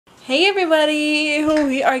Hey everybody!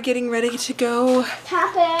 We are getting ready to go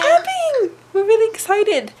camping! We're really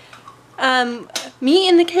excited. Me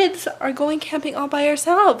and the kids are going camping all by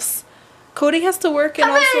ourselves. Cody has to work and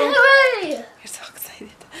Hooray! You're so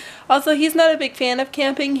excited. Also, he's not a big fan of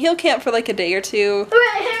camping. He'll camp for like a day or two.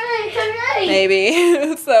 Hooray!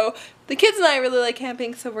 Maybe. So, the kids and I really like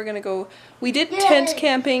camping, so we're gonna go. We did tent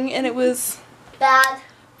camping and it was bad.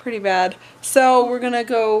 Pretty bad. So, we're gonna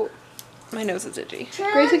go. My nose is itchy.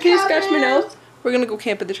 Grayson, can you scratch my nose? We're gonna go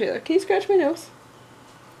camp in the trailer. Can you scratch my nose?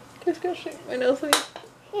 Can you scratch my nose, please?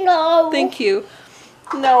 No. Thank you.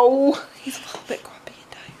 No. He's a little bit grumpy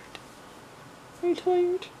and tired. Are you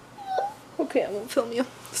tired? Okay, I won't film you.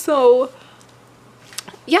 So,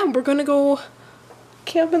 yeah, we're gonna go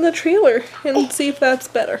camp in the trailer and see if that's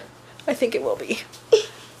better. I think it will be.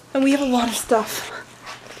 And we have a lot of stuff.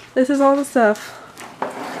 This is all the stuff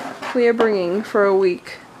we are bringing for a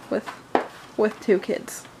week with 2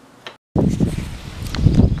 kids.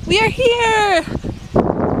 We are here!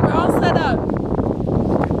 We're all set up.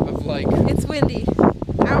 It's windy.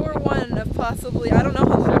 Hour 1 of possibly, I don't know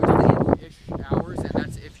how long. 7-ish hours, and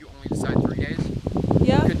that's if you only decide 3 days.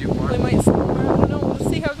 Yeah? You could do more. We might, I don't know,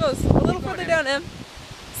 we'll see how it goes. A little further down, Em.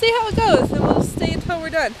 See how it goes, and we'll stay until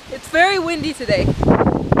we're done. It's very windy today. It's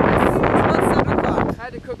about 7 o'clock. I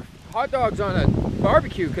had to cook hot dogs on a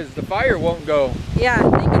barbecue because the fire won't go. Yeah,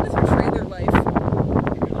 thank goodness for trailer life.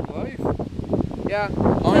 Yeah,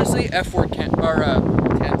 honestly, F word tents.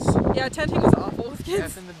 Yeah, tenting was awful with kids.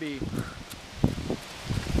 F and the B.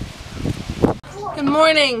 Good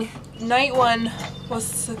morning. Night 1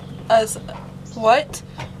 was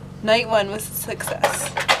Night 1 was a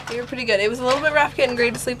success. We were pretty good. It was a little bit rough getting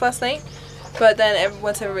Gray to sleep last night, but then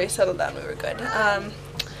once everybody settled down, we were good.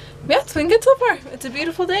 Yeah, it's been good so far. It's a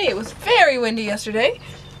beautiful day. It was very windy yesterday,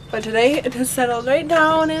 but today it has settled right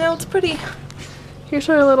down and now it's pretty. Here's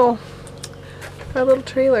our little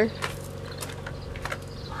trailer.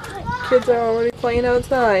 Kids are already playing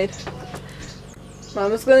outside.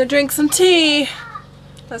 Mama's gonna drink some tea.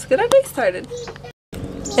 Let's get our day started.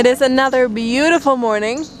 It is another beautiful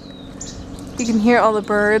morning. You can hear all the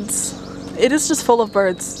birds. It is just full of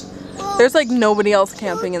birds. There's like nobody else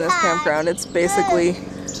camping in this campground. It's basically,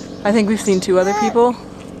 I think we've seen 2 other people.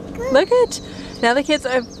 Look at, now the kids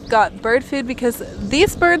have got bird food because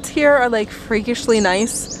these birds here are like freakishly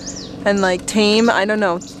nice and like tame, I don't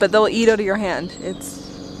know, but they'll eat out of your hand.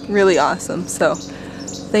 It's really awesome. So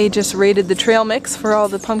they just raided the trail mix for all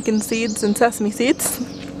the pumpkin seeds and sesame seeds.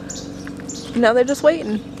 Now they're just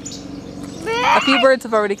waiting. A few birds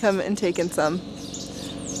have already come and taken some.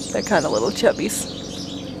 They're kind of little chubbies.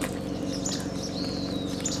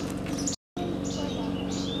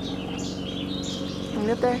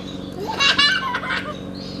 Get there.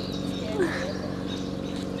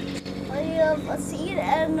 I have a seed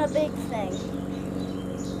and a big thing.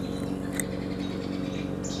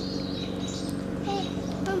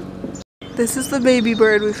 This is the baby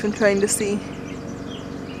bird we've been trying to see.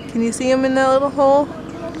 Can you see him in that little hole?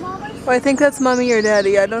 Oh, I think that's mommy or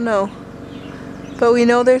daddy, I don't know. But we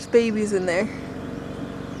know there's babies in there.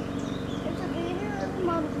 It's a baby or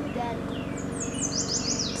mommy or daddy?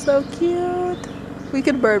 So cute. We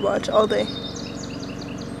could bird watch all day.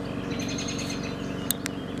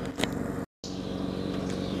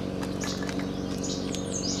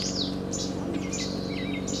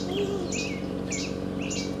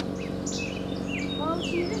 Mom,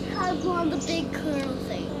 she just has one of the big kernel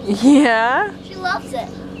thing. Yeah? She loves it.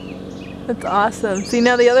 That's awesome. See,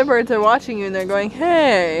 now the other birds are watching you and they're going,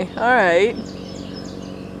 hey, alright.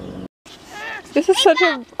 This is such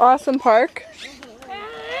an awesome park.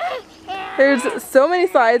 There's so many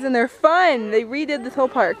slides and they're fun. They redid this whole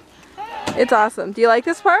park. It's awesome. Do you like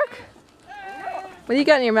this park? What do you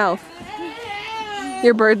got in your mouth?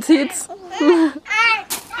 Your bird seeds?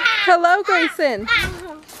 Hello, Grayson.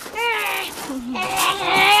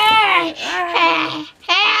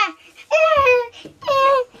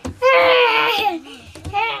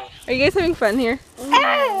 Are you guys having fun here?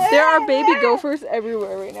 There are baby gophers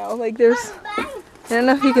everywhere right now. Like there's, I don't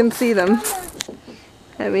know if you can see them.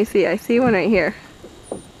 Let me see, I see one right here.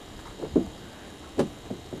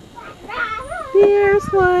 Here's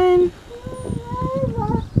one.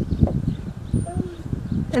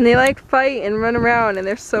 And they like fight and run around and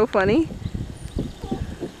they're so funny.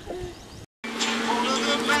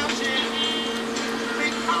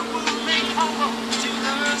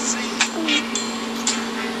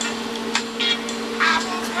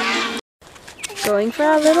 Going for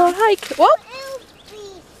a little hike. Whoop!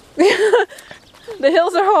 The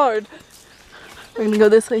hills are hard. We're gonna go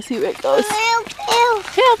this way, see where it goes. Help, help!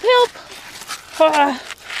 Help, help!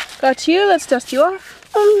 Got you, let's dust you off.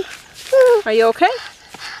 Are you okay?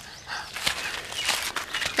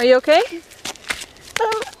 Are you okay?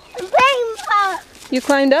 You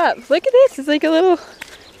climbed up. Look at this. It's like a little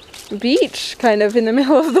beach kind of in the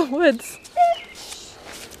middle of the woods.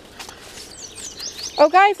 Oh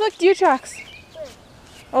guys, look, deer tracks.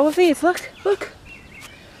 All of these, look.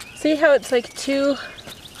 See how it's like two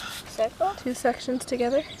sections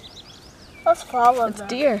together? Let's follow It's them.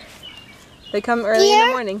 deer. They come early in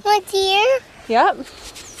the morning. What deer? Yep.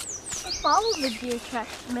 Let's follow the deer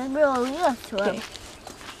tracks. Maybe it'll lead us to them. Okay.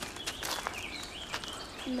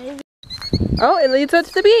 Maybe. Oh, it leads us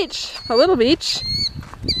to the beach. A little beach.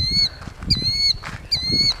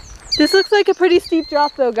 This looks like a pretty steep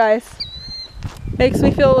drop though, guys. Makes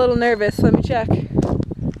me feel a little nervous. Let me check.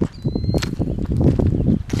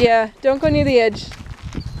 Yeah, don't go near the edge.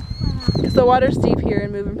 Because the water's deep here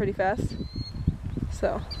and moving pretty fast.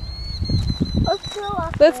 So,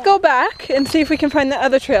 let's go back and see if we can find the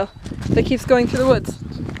other trail that keeps going through the woods.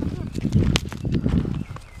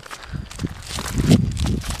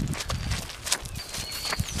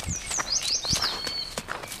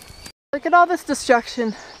 Look at all this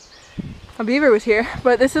destruction. A beaver was here,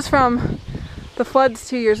 but this is from the floods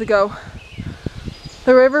 2 years ago.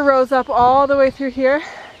 The river rose up all the way through here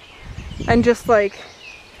and just like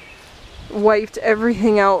wiped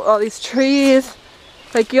everything out. All these trees.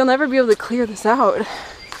 Like you'll never be able to clear this out.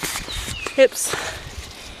 It's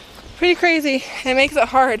pretty crazy. It makes it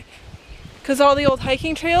hard because all the old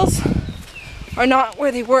hiking trails are not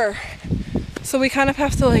where they were. So we kind of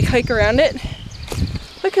have to like hike around it.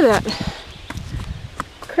 Look at that.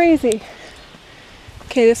 Crazy.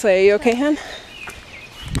 Okay, this way. Are you okay, hon?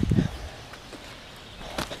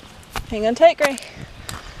 Hang on tight, Gray.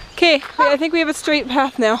 Okay, I think we have a straight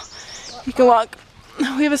path now. You can walk.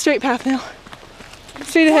 We have a straight path now.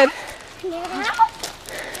 Straight ahead.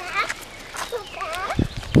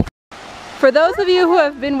 For those of you who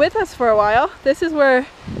have been with us for a while, this is where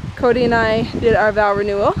Cody and I did our vow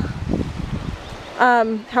renewal.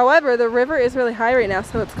 However, the river is really high right now,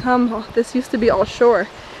 so it's come, this used to be all shore.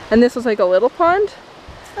 And this was like a little pond,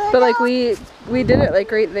 but like we did it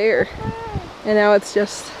like right there. And now it's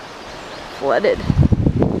just flooded.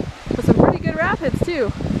 With some pretty good rapids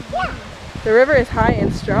too. The river is high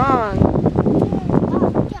and strong.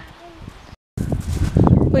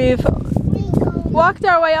 We've walked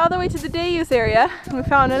our way all the way to the day use area. And we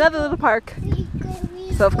found another little park.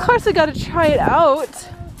 So of course we gotta try it out.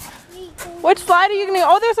 Which slide are you gonna go?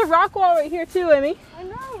 Oh, there's a rock wall right here too, Emmy. I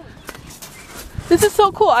know. This is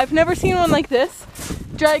so cool. I've never seen one like this.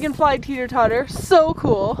 Dragonfly teeter-totter. So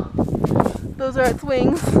cool. Those are its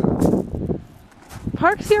wings.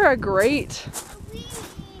 Parks here are great.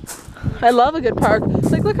 I love a good park.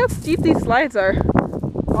 Like, look how steep these slides are.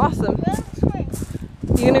 Awesome.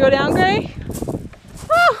 You gonna go down, Gray?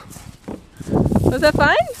 Oh! Was that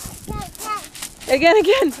fun?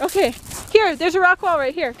 Again. Okay. Here, there's a rock wall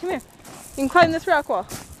right here. Come here. You can climb this rock wall.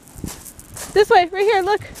 This way, right here,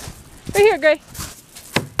 look. Right here, Gray.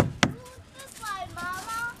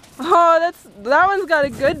 Oh, that one's got a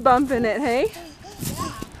good bump in it, hey?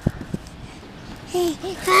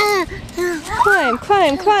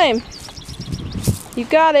 Climb. You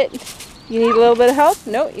got it. You need a little bit of help?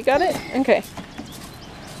 No, you got it? Okay.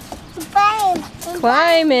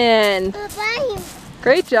 Climbing.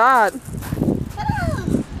 Great job.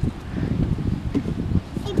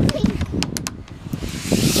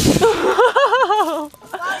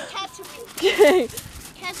 Okay.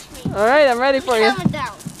 Catch me. Alright, I'm ready for you. Coming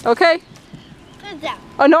down. Okay. Good down.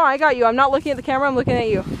 Oh no, I got you. I'm not looking at the camera, I'm looking at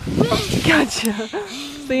you. Gotcha.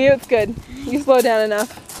 See, it's good. You slow down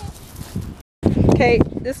enough. Okay,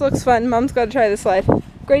 this looks fun. Mom's got to try this slide.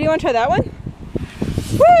 Gray, do you want to try that one?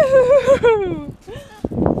 Woo!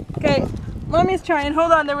 Okay, Mommy's trying.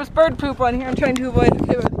 Hold on, there was bird poop on here. I'm trying to avoid.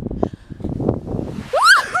 Okay, ready?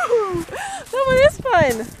 Woo! That one is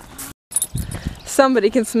fun. Somebody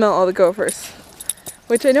can smell all the gophers,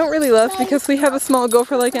 which I don't really love because we have a small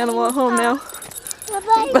gopher-like animal at home now.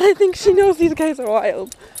 But I think she knows these guys are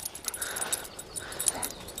wild.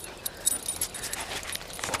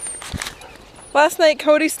 Last night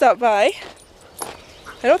Cody stopped by.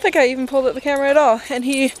 I don't think I even pulled up the camera at all. And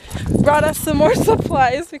he brought us some more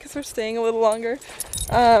supplies because we're staying a little longer.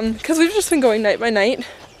 Because we've just been going night by night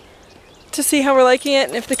to see how we're liking it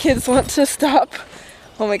and if the kids want to stop.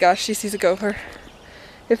 Oh my gosh, she sees a gopher.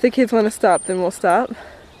 If the kids want to stop, then we'll stop.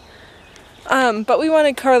 But we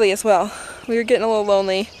wanted Carly as well. We were getting a little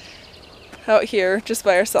lonely out here just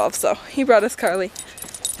by ourselves, so he brought us Carly.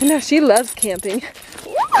 And now she loves camping.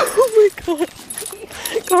 Oh my god.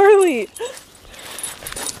 Carly.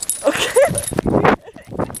 Okay.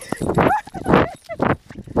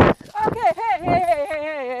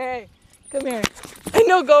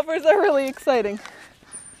 No, gophers are really exciting.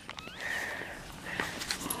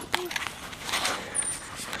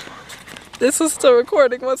 This was still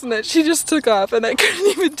recording, wasn't it? She just took off and I couldn't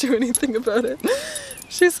even do anything about it.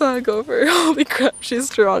 She saw a gopher. Holy crap,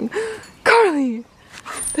 she's strong. Carly!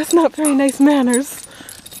 That's not very nice manners.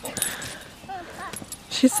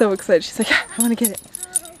 She's so excited. She's like, yeah, I want to get it.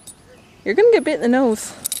 You're gonna get bit in the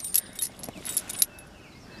nose.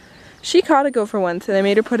 She caught a gopher once and I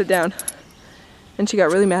made her put it down. And she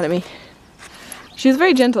got really mad at me. She's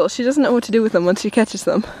very gentle. She doesn't know what to do with them once she catches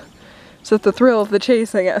them. So it's the thrill of the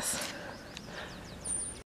chase, I guess.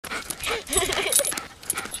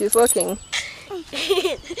 She's looking.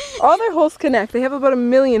 All their holes connect. They have about 1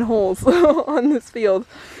 million holes on this field.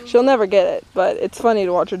 She'll never get it, but it's funny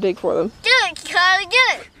to watch her dig for them. Get it, Carly,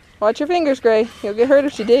 get it! Watch your fingers, Gray. You'll get hurt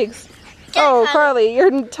if she digs. Oh, Carly,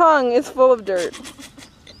 your tongue is full of dirt.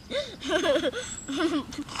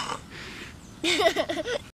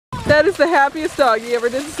 That is the happiest dog you ever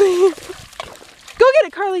did see. Go get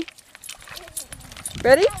it, Carly.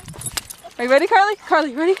 Ready? Are you ready, Carly?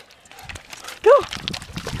 Carly, ready? Go.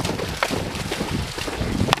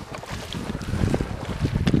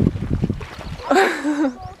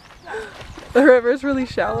 The river is really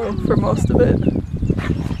shallow for most of it.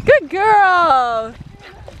 Good girl!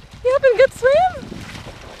 You having a good swim?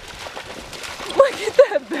 Look at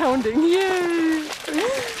that bounding, yay!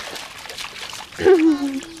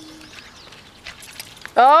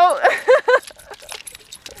 Oh!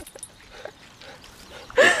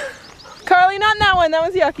 Carly, not in that one, that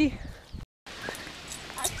was yucky.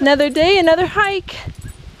 Another day, another hike.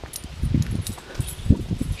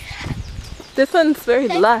 This one's very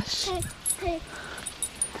lush.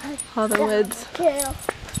 All the woods.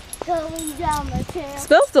 Going down the trail.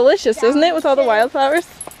 Smells delicious, doesn't it, with all the wildflowers?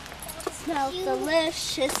 Smells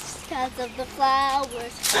delicious because of the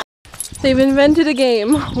flowers. They've invented a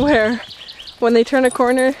game where when they turn a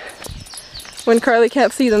corner, when Carly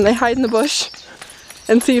can't see them, they hide in the bush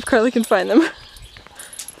and see if Carly can find them.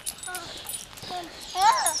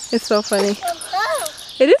 It's so funny.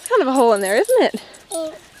 It is kind of a hole in there, isn't it?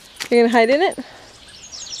 You're gonna hide in it?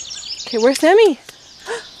 Okay, where's Sammy?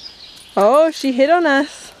 Oh, she hid on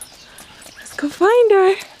us. Let's go find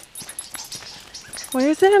her.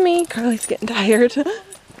 Where's Sammy? Carly's getting tired. Where'd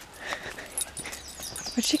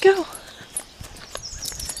she go?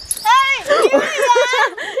 Hey,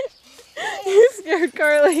 You scared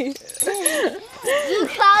Carly. you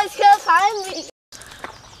guys can't find me.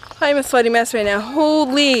 I'm a sweaty mess right now.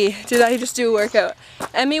 Holy, did I just do a workout.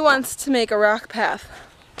 Emmy wants to make a rock path.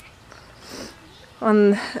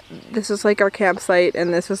 This is like our campsite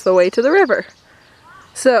and this is the way to the river.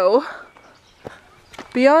 So,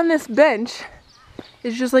 beyond this bench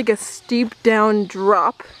is just like a steep down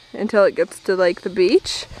drop until it gets to like the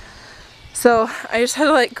beach. So I just had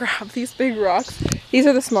to like grab these big rocks. These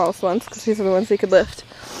are the smallest ones because these are the ones they could lift.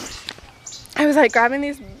 I was like grabbing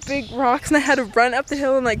these big rocks and I had to run up the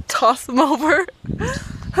hill and like toss them over.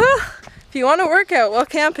 If you want to work out while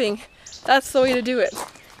camping, that's the way to do it.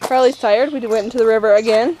 Carly's tired. We went into the river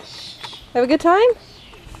again. Have a good time?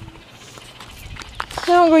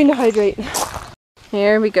 Now I'm going to hydrate.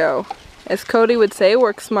 Here we go. As Cody would say,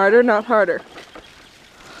 work smarter, not harder.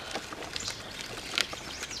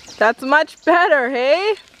 That's much better,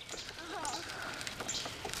 hey?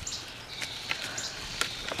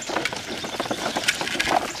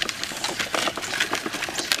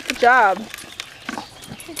 Good job.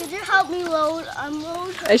 Could you help me load,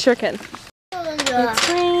 unload? I sure can. It's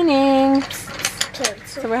raining.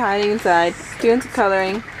 So we're hiding inside, doing some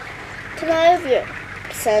coloring. Can I have your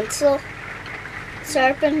pencil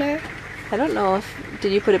sharpener? I don't know if,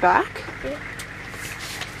 did you put it back? Yeah.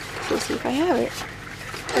 So let's see if I have it.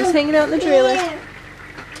 I was hanging out in the trailer.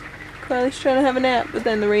 Carly's trying to have a nap, but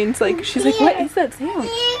then the rain's like, she's like, what is that sound?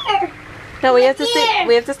 No, we have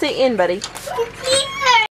to stay in, buddy.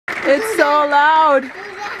 It's so loud.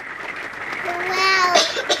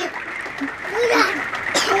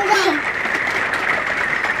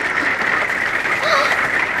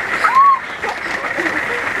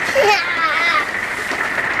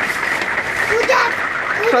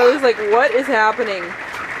 Carly's like, what is happening?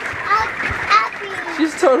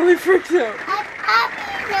 She's totally freaked out.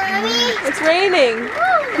 It's raining.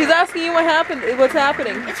 He's asking you what happened. What's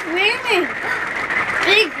happening? It's raining.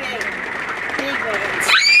 Big rain. Big rain.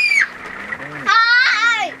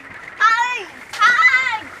 Hi! Hi!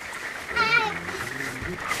 Hi! Hi!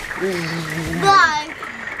 Bye.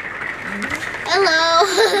 Hello.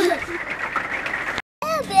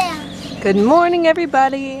 Good morning,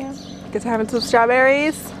 everybody. Guys having some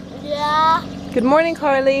strawberries? Yeah. Good morning,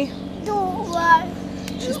 Carly. Don't worry.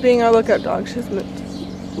 She's being our lookout dog. She's moved.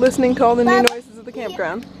 listening to all the new noises of the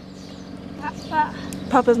campground.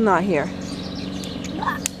 Papa's not here.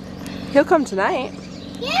 He'll come tonight.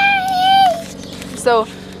 Yay! So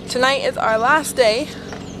tonight is our last day.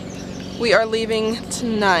 We are leaving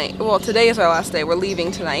tonight. Well, today is our last day. We're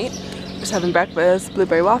leaving tonight. Just having breakfast,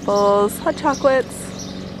 blueberry waffles, hot chocolates.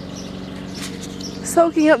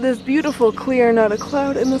 Soaking up this beautiful, clear, not a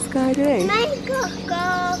cloud in the sky day. My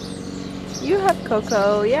cocoa. You have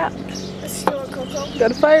cocoa, yeah. Store cocoa.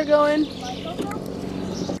 Got a fire going. My cocoa.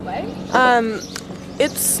 Where?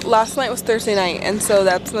 It's last night was Thursday night, and so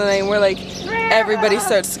that's the night where like everybody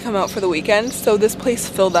starts to come out for the weekend. So this place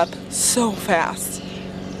filled up so fast.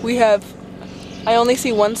 I only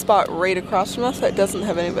see one spot right across from us that doesn't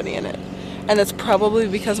have anybody in it, and that's probably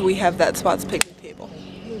because we have that spot's picnic table.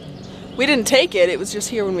 We didn't take it; it was just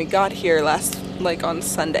here when we got here on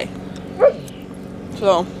Sunday.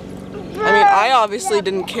 So, I mean, I obviously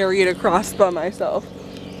didn't carry it across by myself,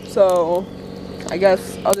 so I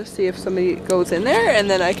guess I'll just see if somebody goes in there, and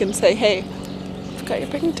then I can say, hey, I've got your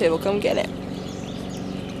picnic table, come get it.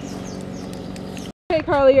 Okay,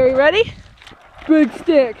 Carly, are you ready? Big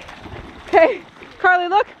stick. Okay, Carly,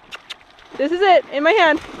 look. This is it, in my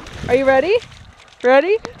hand. Are you ready?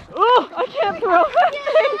 Ready? Oh, I can't throw that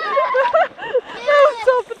thing. That was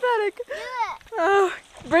so pathetic. Oh,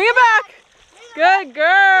 bring it back. Good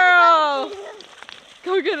girl.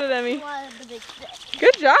 Go get it, Emmy.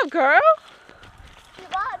 Good job, Carl.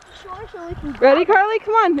 Ready, Carly?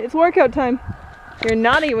 Come on, it's workout time. You're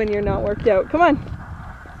naughty when you're not worked out. Come on.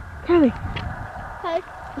 Carly.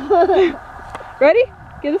 Ready?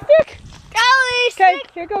 Get a stick. Carly, Okay,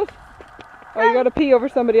 here it goes. Oh, you gotta pee over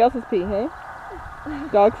somebody else's pee, hey?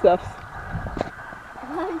 Dog stuffs.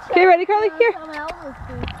 Okay, ready, Carly? Here.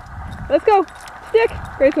 Let's go. Stick.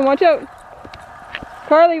 Grayson, watch out.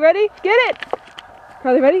 Carly, ready? Get it.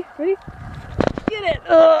 Carly, ready? Ready? Get it.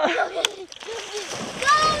 Ugh.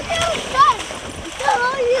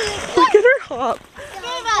 Look at her hop.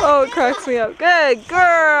 Oh, it cracks me up. Good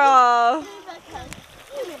girl.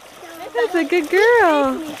 That's a good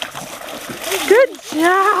girl. Good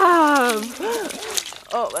job.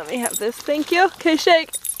 Oh, let me have this. Thank you. Okay,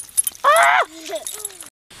 shake. Ah!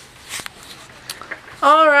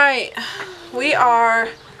 All right. We are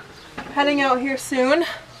heading out here soon.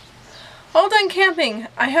 All done camping.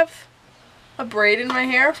 I have a braid in my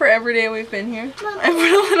hair for every day we've been here. I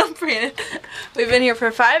put a little braid in. We've been here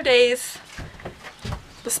for 5 days.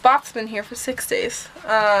 The Spock's been here for 6 days.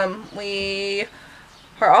 We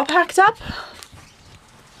are all packed up.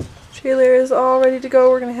 Taylor is all ready to go.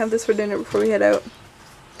 We're gonna have this for dinner before we head out.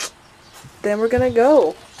 Then we're gonna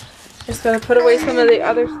go. Just gonna put away some of the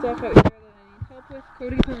other stuff out here that I need help with.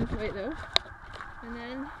 Cody's on his way though. And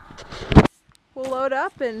then we'll load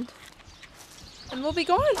up and we'll be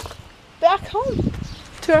going back home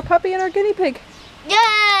to our puppy and our guinea pig.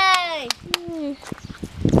 Yay!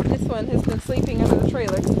 This one has been sleeping under the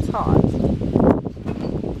trailer because it's hot.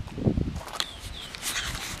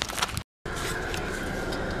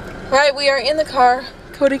 Right, we are in the car.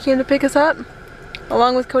 Cody came to pick us up,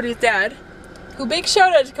 along with Cody's dad. Who, big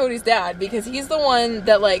shout out to Cody's dad, because he's the one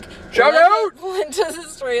that went to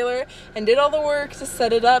this trailer and did all the work to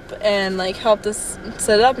set it up and helped us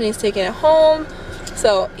set it up, and he's taking it home.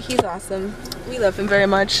 So he's awesome. We love him very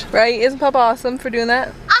much, right? Isn't Papa awesome for doing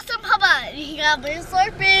that? Awesome, Papa. He got me a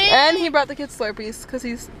Slurpee. And he brought the kids Slurpees because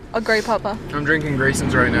he's a great Papa. I'm drinking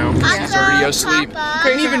Grayson's right now. He's already asleep.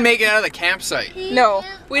 Couldn't even make it out of the campsite. No,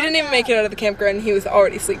 we didn't even make it out of the campground, and he was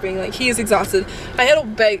already sleeping. He is exhausted. I had to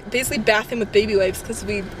basically bath him with baby wipes because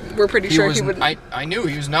we were pretty sure he would. I knew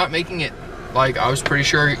he was not making it. I was pretty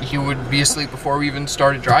sure he would be asleep before we even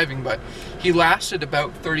started driving, but he lasted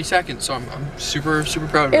about 30 seconds, so I'm super, super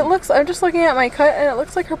proud of him. I'm just looking at my cut, and it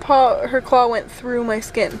looks like her claw went through my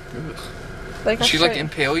skin. Did she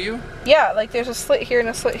impale you? Yeah, there's a slit here and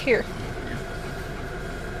a slit here.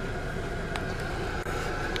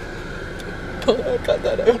 Cut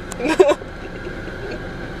that out.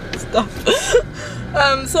 Stop.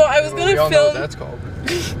 So I was gonna film. Know what that's called.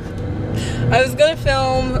 I was gonna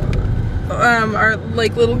film our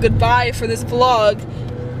little goodbye for this vlog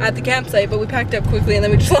at the campsite, but we packed up quickly and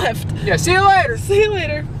then we just left. Yeah, see you later. See you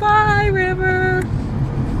later. Bye, River.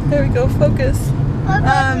 There we go. Focus.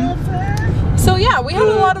 So yeah, we had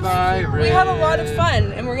a lot of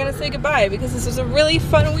fun, and we're gonna say goodbye because this was a really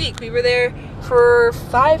fun week. We were there for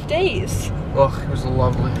 5 days. Ugh, it was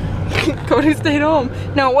lovely. Cody stayed home.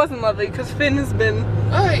 No, it wasn't lovely because Finn has been.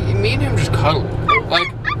 Me and him just cuddle.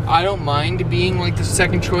 I don't mind being the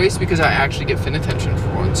second choice because I actually get Finn attention for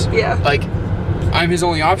once. Yeah. I'm his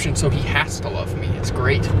only option, so he has to love me. It's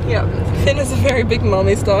great. Yeah. Finn is a very big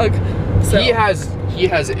mommy's dog. So. He has He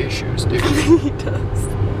has issues, dude. He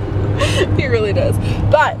does. He really does.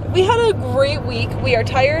 But we had a great week. We are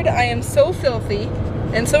tired. I am so filthy.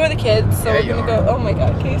 And so are the kids. So Yeah, we're gonna go. Oh my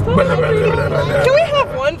god, can you stop? Can we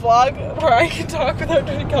have one vlog where I can talk without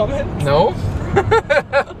doing comments? No?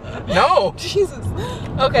 No! Jesus.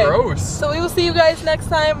 Okay. Gross. So we will see you guys next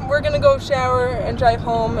time. We're gonna go shower and drive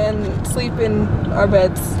home and sleep in our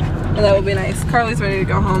beds. And that will be nice. Carly's ready to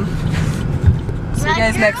go home. See you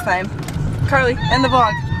guys next time. Carly, end the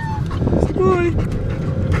vlog. Say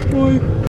bye. Bye.